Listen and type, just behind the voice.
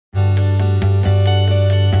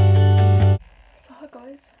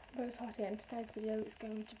tidy, and today's video is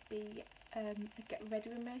going to be a get ready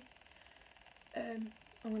with me. I'm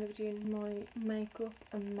going to be doing my makeup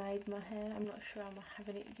and made my hair. I'm not sure I'm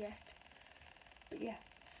having it yet, but yeah,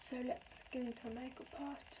 so let's get into my makeup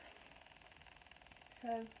part.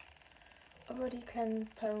 So I've already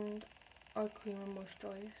cleansed, toned, eye cream and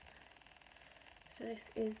moisturised. So this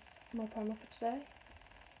is my primer for today.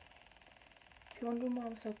 If you're wondering why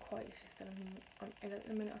I'm so quiet, it's just that I'm ill at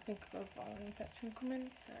the minute. I think I've got a viral infection coming,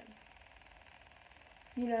 so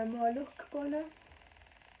you know my look by now.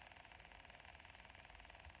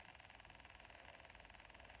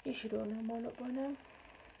 You should all know my look by now.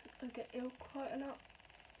 I get ill quite a lot.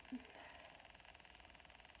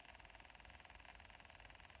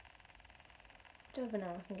 Don't even know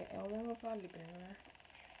I can get ill though, I've hardly been there.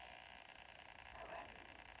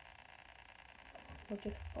 We'll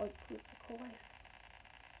just fight with the always.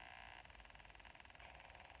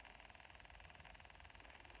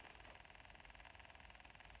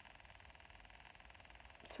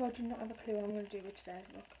 So I do not have a clue what I'm going to do with today's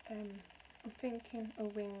look. I'm thinking a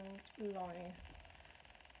winged line.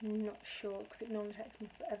 I'm not sure because it normally takes me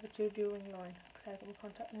forever to do a winged line because I have my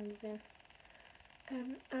contact lenses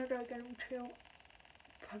in. I don't get them till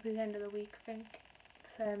probably the end of the week, I think.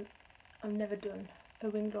 So I've never done a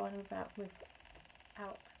winged line without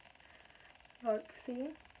like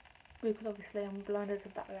seeing, because obviously I'm blind as a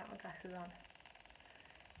bat without my glasses on.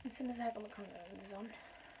 As soon as I got my contact lenses on,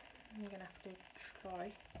 I'm gonna have to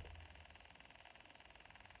try.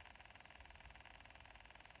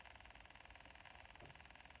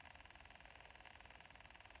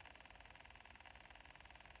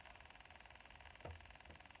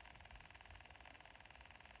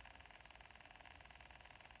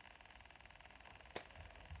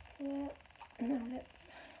 Yeah, now let's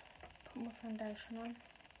put my foundation on.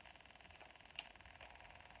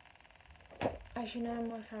 As you know,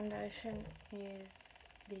 my foundation is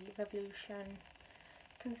the Revolution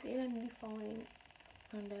Concealer and Define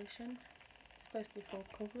Foundation. It's supposed to be full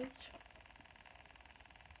coverage.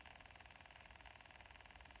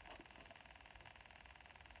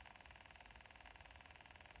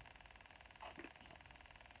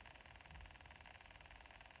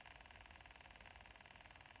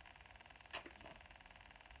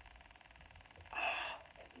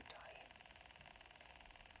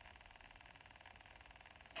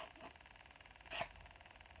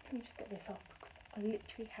 Let me just get this off because I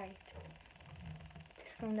literally hate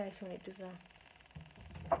this foundation when it does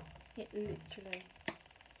that. It literally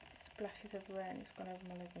splashes everywhere and it's gone over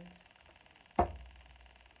my leggings.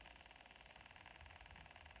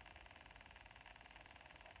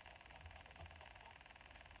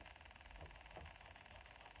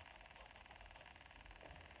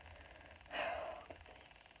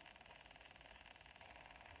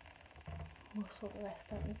 We'll sort the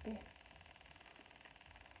rest out in a bit.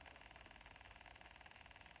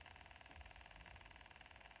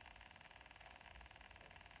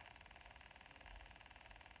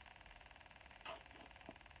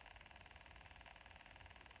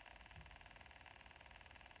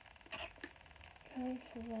 Okay,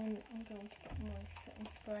 so then I'm going to get my setting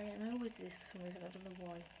spray, and I always do this for some reason, I don't know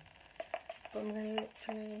why. But I'm going to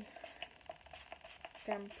literally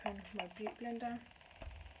dampen my beauty blender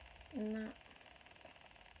in that.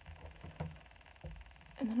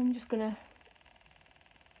 And then I'm just going to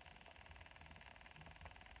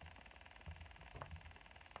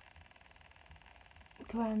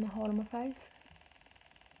go around the whole of my face.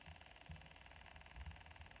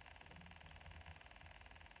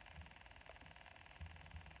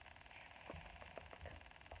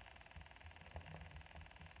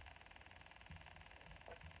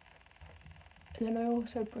 And then I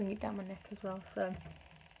also bring it down my neck as well, so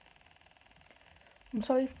I'm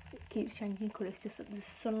sorry if it keeps changing colour, it's just that the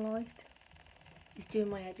sunlight is doing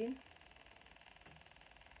my head in.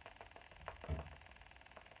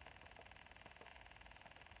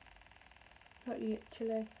 Like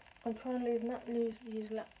literally, I'm trying to use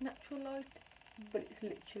natural light, but it's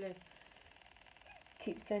literally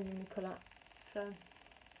keeps changing the colour. So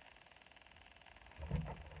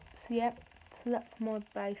yeah, so that's my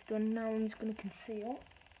base done. Now I'm just going to conceal.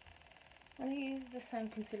 I'm going to use the same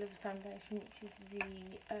concealer as the foundation, which is the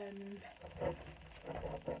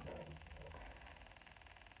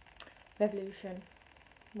Revolution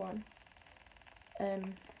one.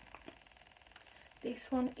 This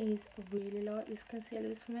one is really light. This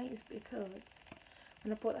concealer is for me. It's because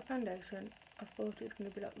when I bought that foundation, I thought it was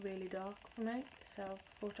going to be like really dark for me, so I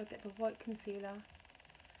thought I'd get the white concealer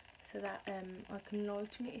so that I can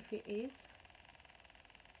lighten it if it is.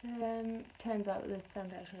 Turns out that the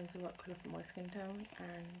foundation is the right colour for my skin tone,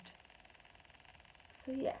 and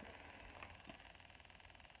so yeah,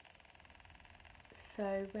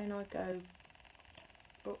 so when I go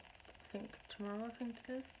up, I think tomorrow, I think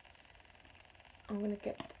it is, I'm going to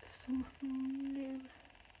get some new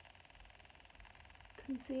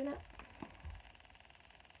concealer,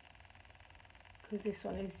 because this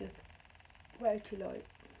one is just way too light,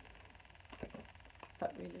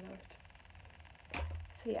 not really light.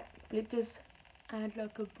 So yeah, but it does add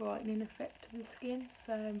like a brightening effect to the skin,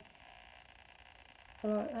 so I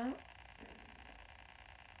like that.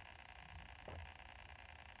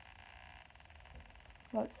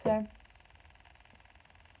 Like so.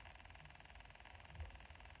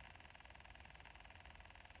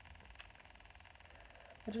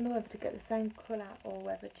 I don't know whether to get the same colour or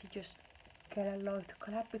whether to just get a lighter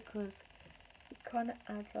colour, because it kind of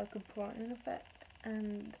adds like a brightening effect,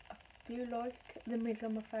 and I do like the middle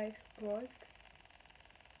of my face bright,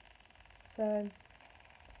 so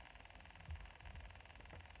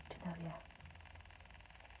I don't know, yeah.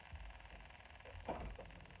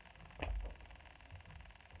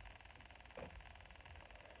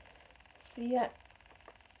 So yeah,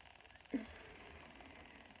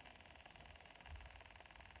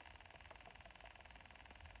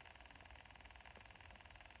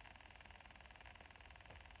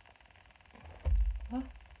 huh?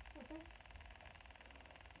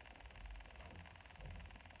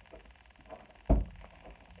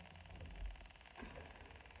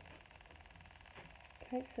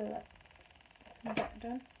 Okay, so that's that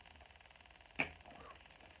done.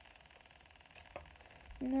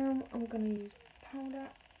 Now I'm going to use powder.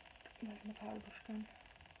 Where's my powder brush gone?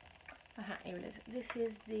 Aha, here it is. This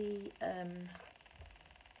is the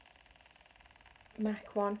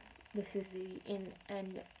MAC one. This is the in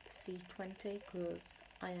NC20, because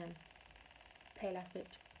I am pale as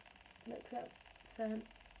bitch. Like that. So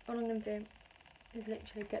all I'm going to do is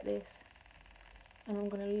literally get this, and I'm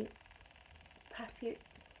going to pat it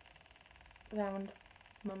around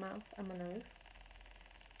my mouth and my nose,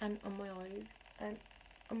 and on my eyes, and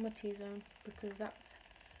on my T-zone, because that's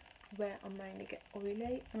where I mainly get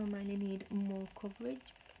oily and I mainly need more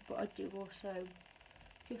coverage. But I do also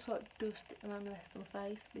just like dust it around the rest of my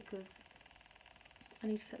face, because I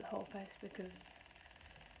need to set the whole face, because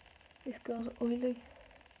this girl's oily.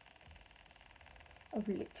 I've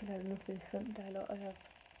literally had enough of this Sunday, like I have.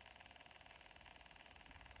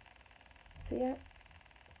 So yeah,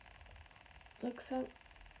 like so.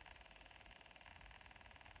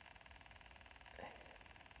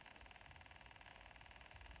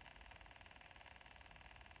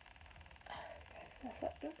 That's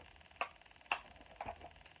that done.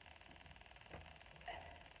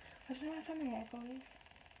 I don't know if I'm here, guys.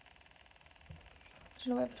 I don't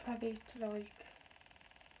know whether to have it like,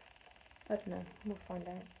 I don't know, we'll find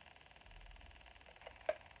out.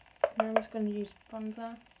 Now I'm just going to use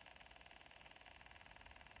bronzer.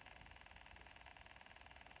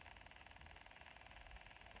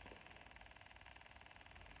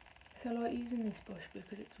 So I like using this brush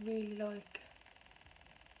because it's really like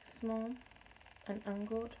small and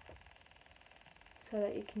angled, so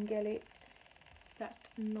that you can get it that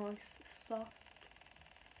nice soft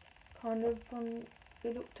kind of bronzy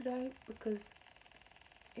look today, because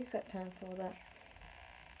it's that time for that.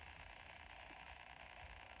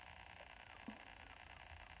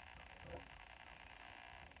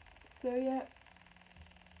 So yeah,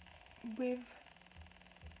 with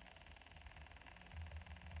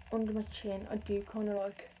under my chin I do kind of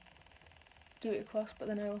like do it across, but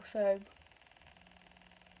then I also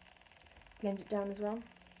blend it down as well.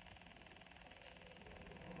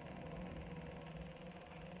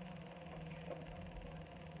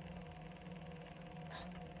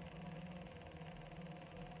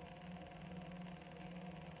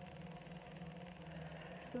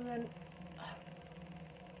 So then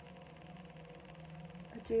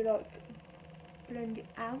I do like blend it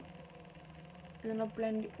out, and then I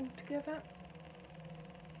blend it all together.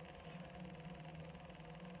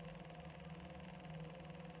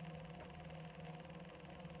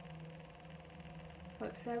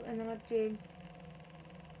 Like so, and then I do,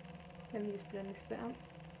 let me just blend this bit out,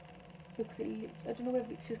 because I don't know whether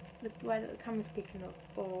it's just the way that the camera's picking up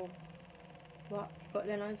or what, but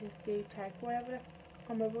then I just do take whatever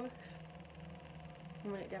on my brush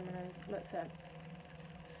and run it down my nose, like so.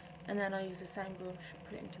 And then I use the same brush,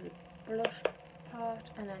 put it into the blush part,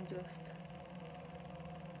 and then just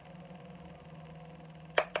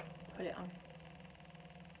put it on.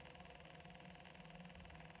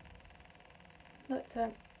 Like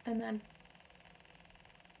so, and then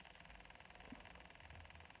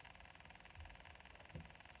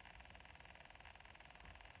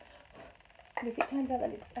if it turns out that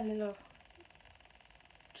it's a little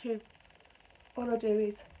too, all I do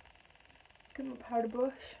is get my powder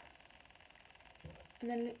brush and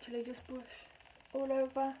then literally just brush all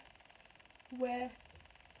over where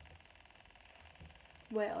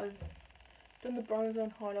I've done the bronze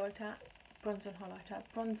on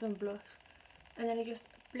blush, and then it just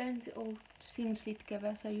blends it all seamlessly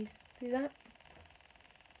together. So you see that?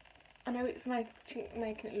 I know it's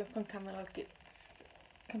making it look on camera like it's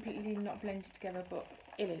completely not blended together, but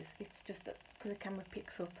it is. It's just that because the camera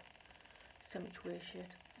picks up so much weird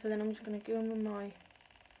shit. So then I'm just going to go in with my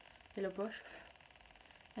little brush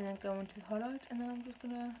and then go into the highlight, and then I'm just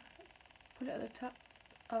going to put it at the top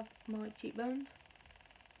of my cheekbones,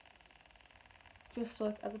 just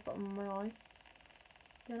like at the bottom of my eye.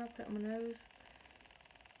 Then I'll put it on my nose,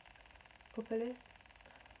 upper lip,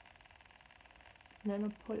 and then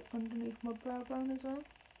I'll put it underneath my brow bone as well.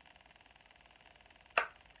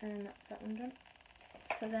 And that's that one done.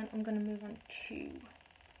 So then I'm going to move on to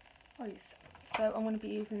eyes. So I'm going to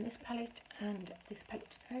be using this palette and this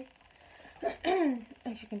palette today.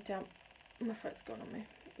 As you can tell, my throat's gone on me,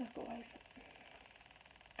 like always.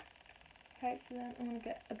 Okay, so then I'm going to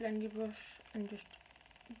get a blending brush and just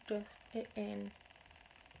dust it in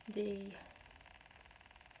this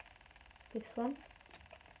one.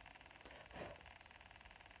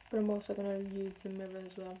 But I'm also going to use the mirror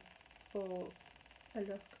as well for a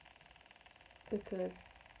look, because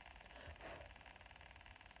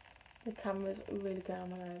the camera's really going on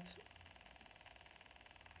my nose.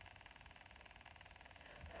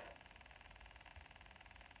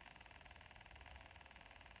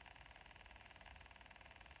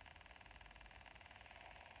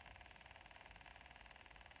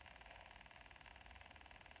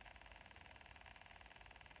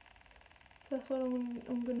 So that's what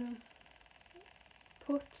I'm going to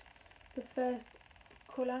put the first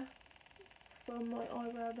colour from my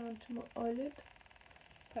eyebrow down to my eyelid,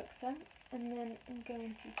 like so. And then I'm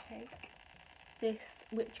going to take this,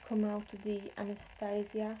 which come out of the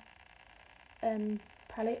Anastasia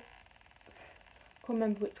palette. Can't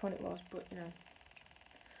remember which one it was, but you know.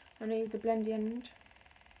 I'm going to use the blendy end.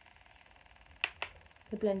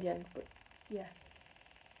 But yeah,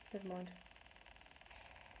 never mind.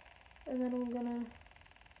 And then I'm gonna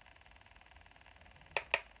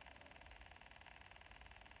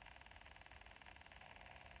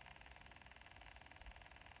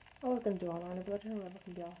I was going to do eyeliner, but I don't know if I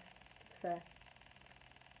can be asked, to be fair.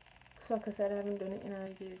 Because like I said, I haven't done it in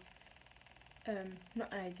ages.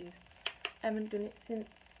 Not ages. I haven't done it since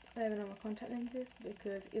I haven't had my contact lenses,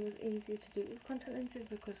 because it was easier to do it with contact lenses,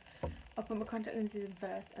 because I put my contact lenses in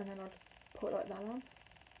first and then I'd put like that on.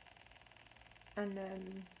 And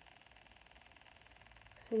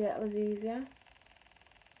so yeah, it was easier.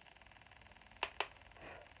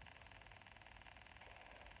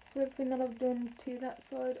 So everything that I've done to that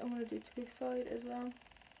side, I'm going to do to this side as well.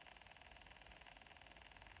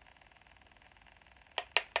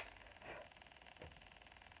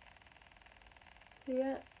 So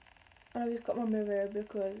yeah, and I've just got my mirror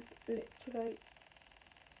because literally,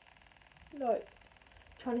 like,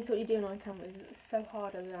 trying to see what you're doing on camera is so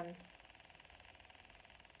harder than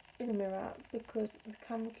in a mirror, because the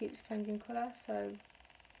camera keeps changing colour. So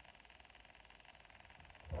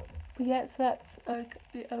but yeah, so that's like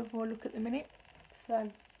the overall look at the minute. So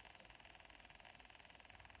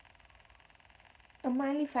I'm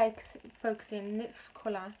mainly focusing this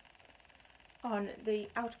colour on the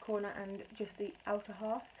outer corner and just the outer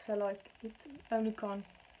half, so like it's only gone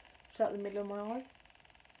to like the middle of my eye,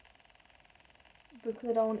 because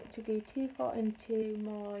I don't want it to go too far into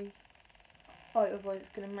my eye, otherwise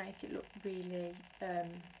it's going to make it look really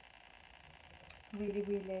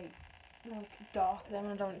really like dark. Then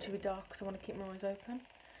I don't want it to be dark because I want to keep my eyes open.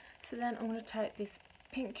 So then I'm going to take this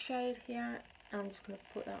pink shade here, and I'm just going to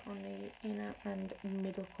put that on the inner and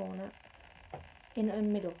middle corner. Inner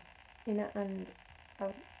and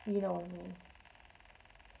out, you know what I mean.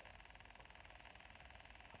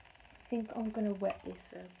 I think I'm going to wet this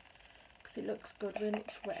though, because it looks good when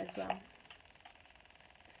it's wet as well.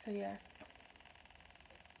 So yeah.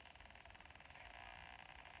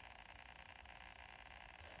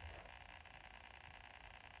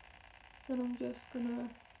 Then I'm just gonna.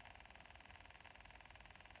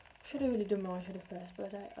 Should have really done my eyeshadow first,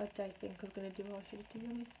 but I don't think I'm gonna do eyeshadow, to be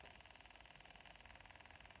honest.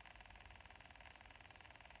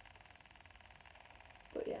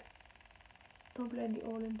 But yeah, I'll blend it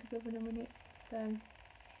all in together in a minute. So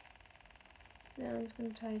now I'm just gonna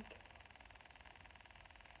take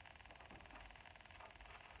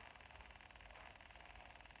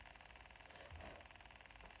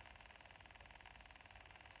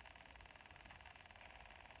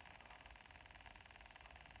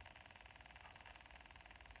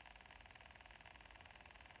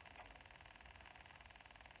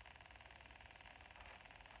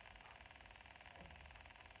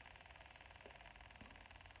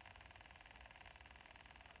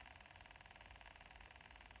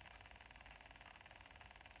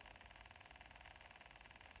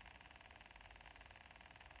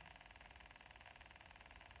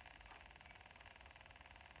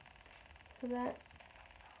for that.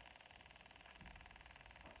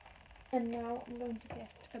 And now I'm going to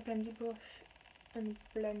get a blender brush and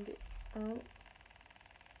blend it out.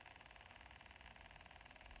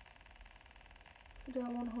 I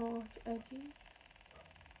don't want harsh edges.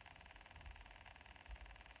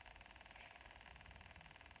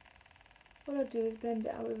 All I do is blend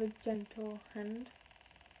it out with a gentle hand.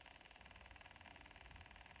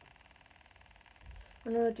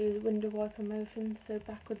 And all I do is window wiper motion, so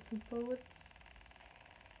backwards and forwards.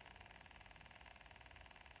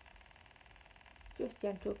 Just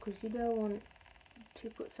gentle, because you don't want to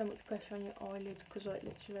put so much pressure on your eyelid, because like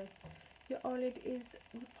literally your eyelid is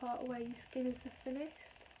the part where your skin is the thinnest.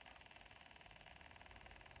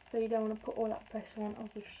 So you don't want to put all that pressure on. I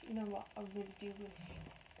wish, you know what, I really do wish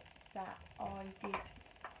that I did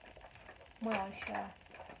my eyeshadow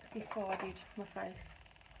before I did my face,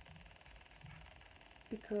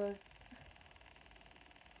 because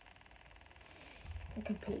I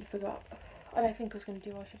completely forgot. I don't think I was going to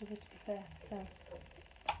do eyeshadow, to be fair, so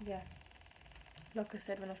yeah. Like I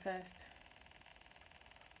said, when I first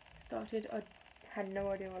started, I had no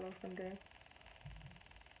idea what I was going to do.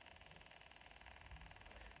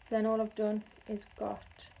 Then all I've done is put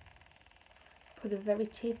the very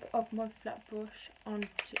tip of my flat brush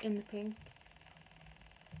in the pink,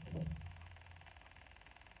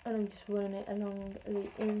 and I'm just running it along the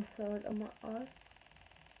inside of my eye,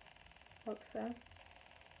 like so.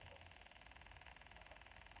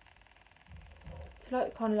 So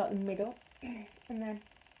like kind of like the middle, and then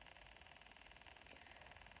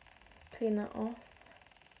clean that off,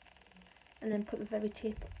 and then put the very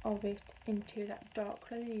tip of it into that dark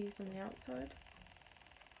colour you used on the outside.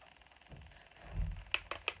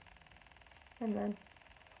 And then,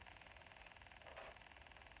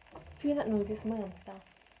 if you hear that noise, it's my own stuff.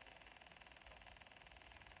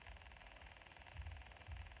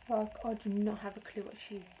 Like, I do not have a clue what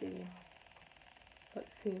she's doing. Like,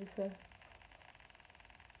 seriously.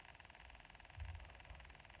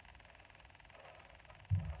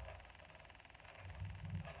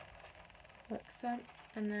 Like so,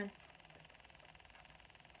 and then...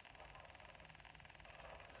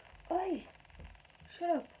 Oi!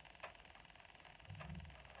 Shut up!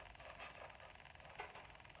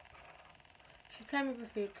 She's playing with her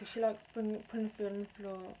food because she likes putting the food on the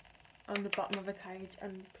floor, on the bottom of a cage,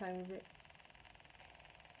 and playing with it.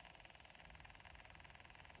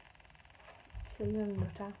 She's a little nutter.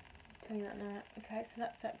 I'll tell you that now. Okay, so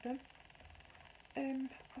that's that done.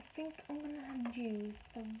 I think I'm gonna use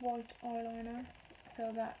a white eyeliner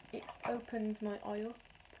so that it opens my eye up,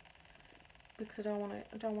 because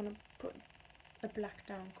I don't want to put a black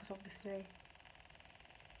down, because obviously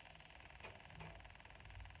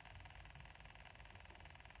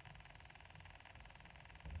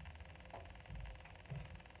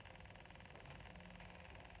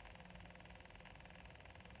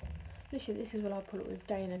literally this is what I put up with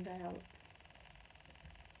day in and day out.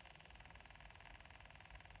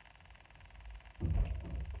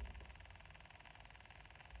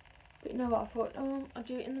 But you know what, I thought, oh, I'll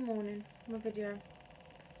do it in the morning, my video.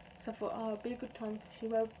 So I thought, oh, it'll be a good time, she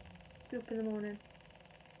woke up in the morning.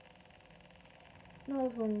 No, I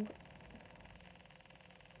was wrong.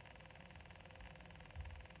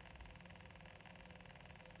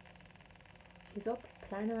 She's up,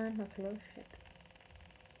 playing around like a little shit.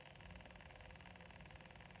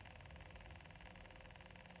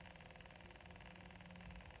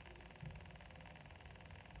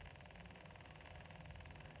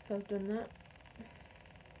 So I've done that.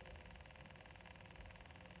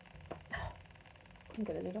 Couldn't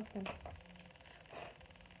get the lid off then.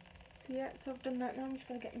 So yeah, so I've done that. Now I'm just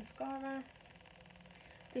going to get mascara.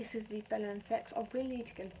 This is the Bella and Sex. I really need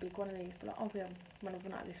to get a big one of these, but I will when I've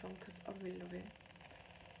run out of this one, because I really love it.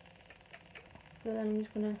 So then I'm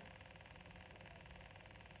just going to...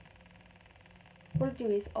 What I do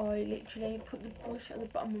is I literally put the brush at the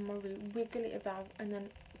bottom of my root, wiggle it about, and then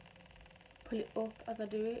pull it up as I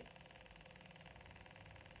do it,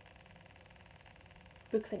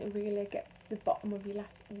 because then it really gets the bottom of your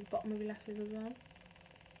lashes as well.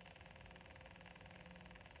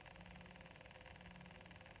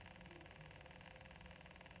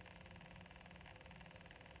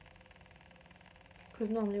 Because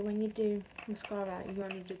normally when you do mascara, you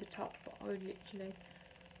only do the top, but I would literally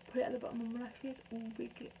put it at the bottom of my lashes and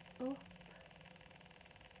wiggle it up.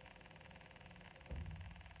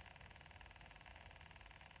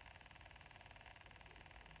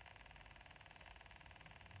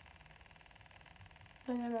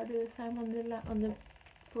 And then I do the same on the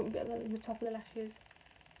front bit of the top of the lashes.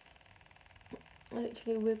 I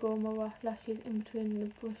literally wiggle my lashes in between the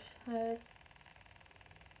brush hairs.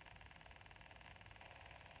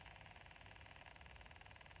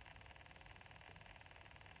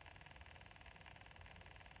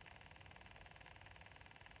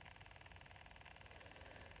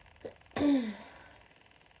 And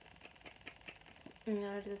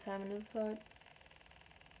now I do the same on the other side.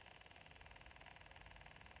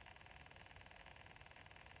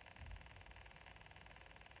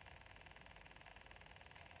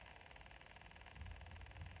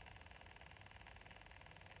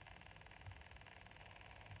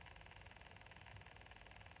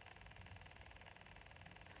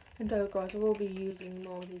 And though guys, I will be using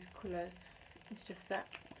more of these colours. It's just that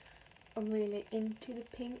I'm really into the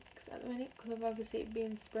pinks at the minute because of obviously it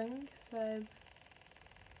being spring, so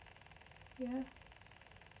yeah.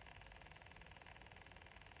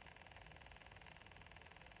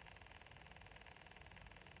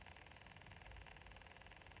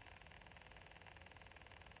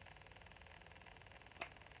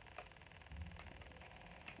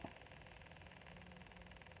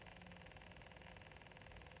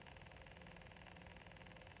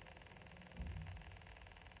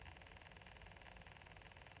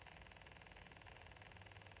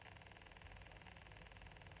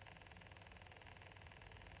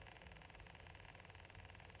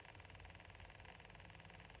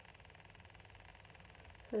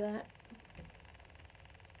 So that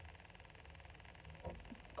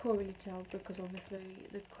can't really tell because obviously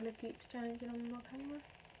the colour keeps changing on my camera.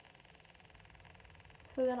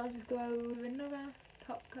 So then I'll just go over with another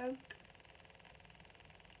top coat.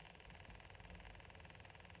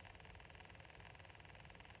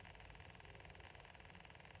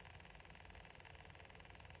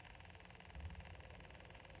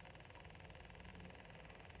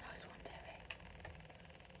 Nice one, Terry.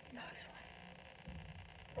 Nice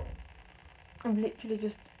one. I've literally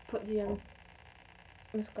just put the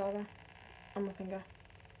mascara on my finger.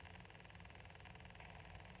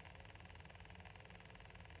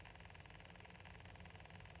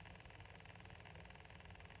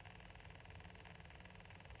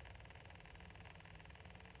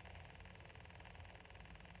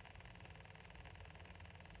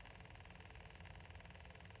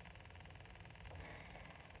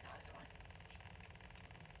 Nice one.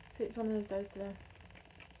 So it's one of those days today.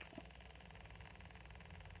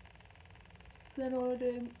 So then all I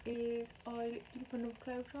do is I put another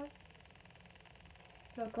clothes on.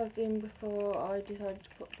 Like I was doing before I decided to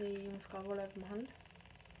put the mascara all over my hand.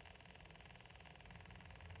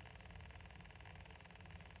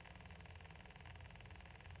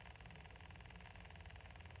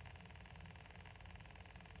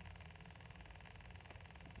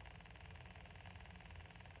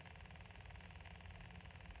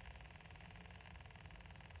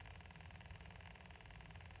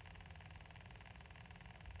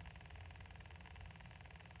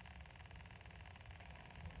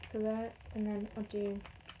 So there, and then I do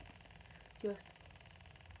just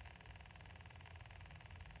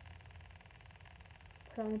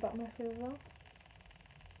put on the back of my foot as well.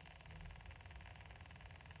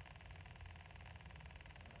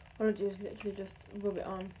 All I do is literally just rub it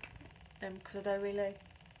on, because I don't really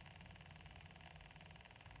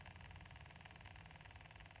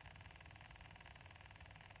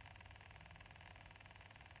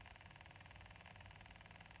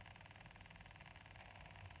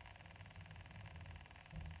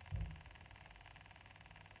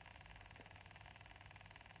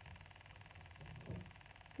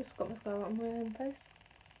just got mascara on my own face.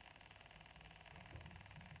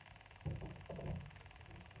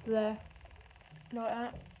 So there, like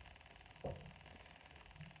that.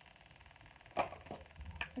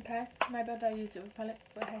 Okay, maybe I don't use it with palette,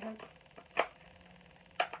 but hey ho.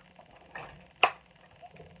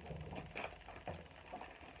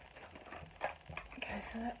 Okay,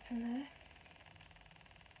 so that's in there.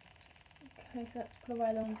 Okay, so let's put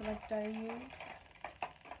away the ones that I don't use.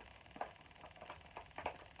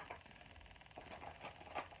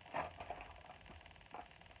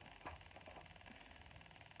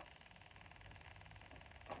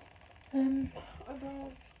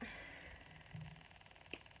 Eyebrows.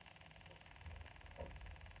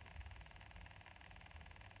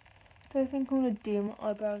 So I think I'm going to do my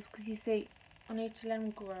eyebrows because you see, I need to let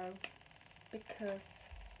them grow because.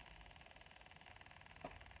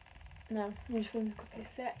 No, I'm just going to quickly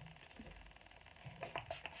set.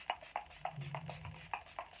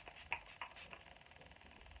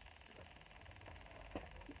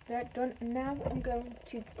 That done. Now I'm going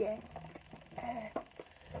to get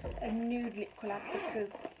a nude lip colour because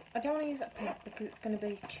I don't want to use that pink because it's going to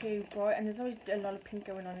be too bright and there's always a lot of pink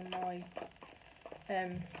going on in my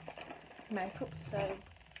makeup. So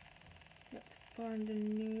let's find a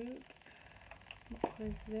nude. What colour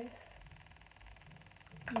is this?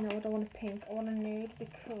 No, I don't want a pink. I want a nude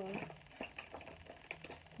because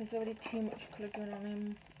there's already too much colour going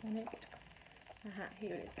on in it. Aha,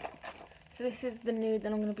 here it is. So this is the nude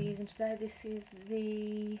that I'm going to be using today. This is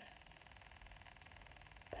the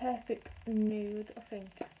Perfect Nude, I think.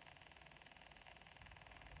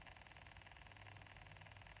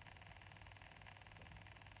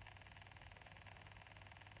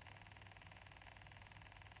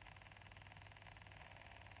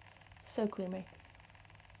 So creamy.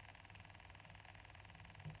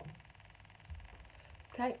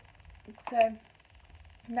 Okay, so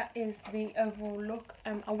that is the overall look.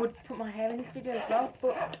 I would put my hair in this video as well,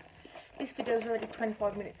 but this video is already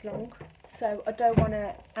 25 minutes long, so I don't want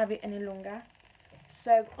to have it any longer.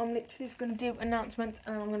 So I'm literally just going to do announcements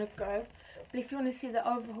and I'm going to go. But if you want to see the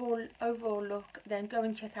overall look, then go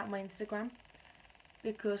and check out my Instagram,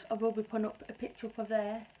 because I will be putting up a picture up of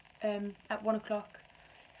there at 1 o'clock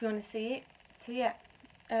if you want to see it. So yeah,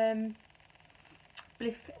 but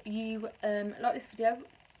if you like this video,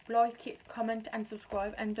 like it, comment and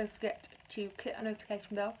subscribe, and don't forget to click that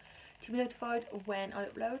notification bell to be notified when I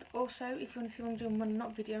upload. Also, if you want to see what I'm doing when I'm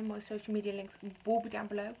not videoing, my social media links will be down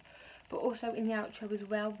below, but also in the outro as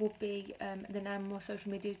well will be the name of my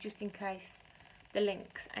social media, just in case the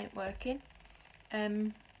links ain't working.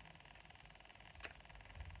 But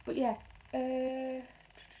yeah, I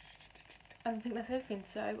think that's everything,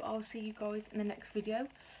 so I'll see you guys in the next video.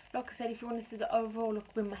 Like I said, if you want to see the overall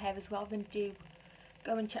look with my hair as well, then do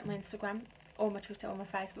go and check my Instagram or my Twitter or my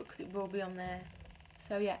Facebook, because it will be on there.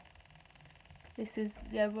 So yeah, this is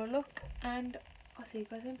the overall look, and I'll see you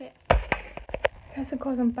guys in a bit. Okay, so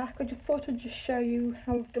guys, I'm back. I just thought I'd just show you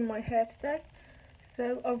how I've done my hair today.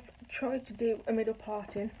 So I've tried to do a middle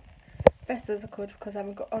parting best as I could, because I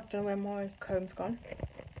don't know where my comb's gone.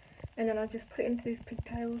 And then I just put it into these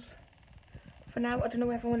pigtails. For now, I don't know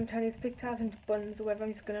whether I want to turn these pigtails into buns or whether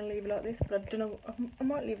I'm just going to leave it like this, but I don't know. I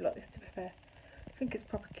might leave it like this, to be fair. I think it's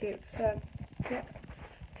proper cute. So yeah,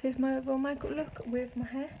 here's my overall makeup look with my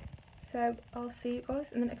hair. So I'll see you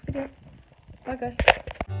guys in the next video. Bye guys.